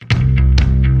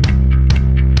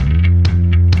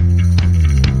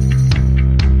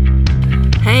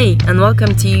and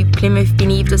welcome to Plymouth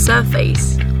Beneath the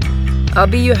Surface. I'll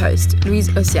be your host, Louise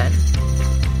Oceane.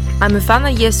 I'm a final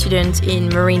year student in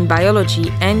marine biology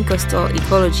and coastal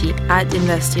ecology at the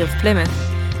University of Plymouth,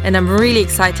 and I'm really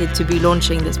excited to be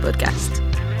launching this podcast.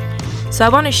 So I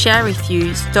want to share with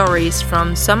you stories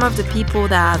from some of the people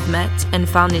that I've met and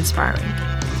found inspiring.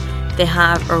 They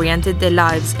have oriented their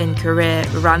lives and career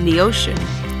around the ocean,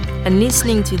 and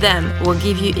listening to them will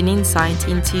give you an insight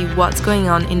into what's going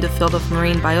on in the field of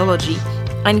marine biology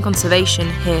and conservation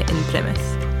here in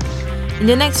Plymouth. In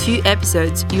the next few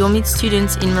episodes, you'll meet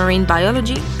students in marine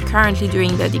biology currently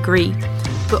doing their degree,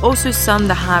 but also some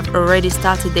that have already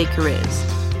started their careers.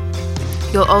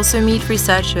 You'll also meet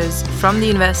researchers from the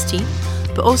university,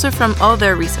 but also from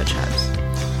other research hubs,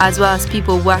 as well as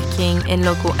people working in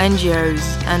local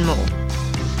NGOs and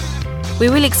more.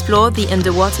 We will explore the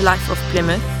underwater life of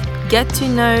Plymouth, get to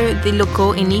know the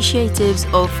local initiatives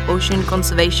of ocean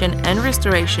conservation and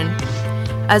restoration,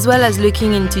 as well as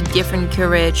looking into different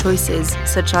career choices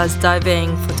such as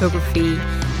diving, photography,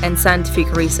 and scientific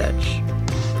research.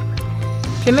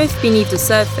 Plymouth Beneath the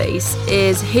Surface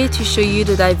is here to show you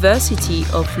the diversity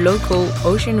of local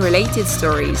ocean-related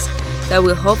stories that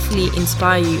will hopefully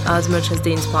inspire you as much as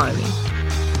they inspire me.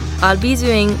 I'll be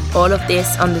doing all of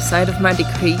this on the side of my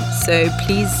degree, so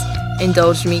please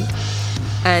indulge me.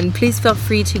 And please feel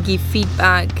free to give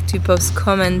feedback, to post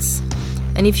comments,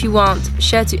 and if you want,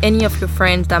 share to any of your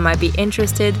friends that might be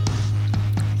interested.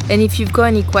 And if you've got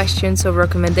any questions or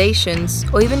recommendations,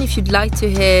 or even if you'd like to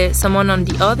hear someone on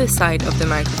the other side of the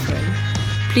microphone,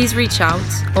 please reach out.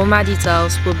 All my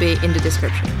details will be in the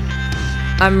description.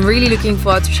 I'm really looking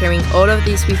forward to sharing all of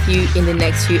this with you in the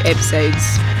next few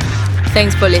episodes.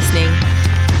 Thanks for listening.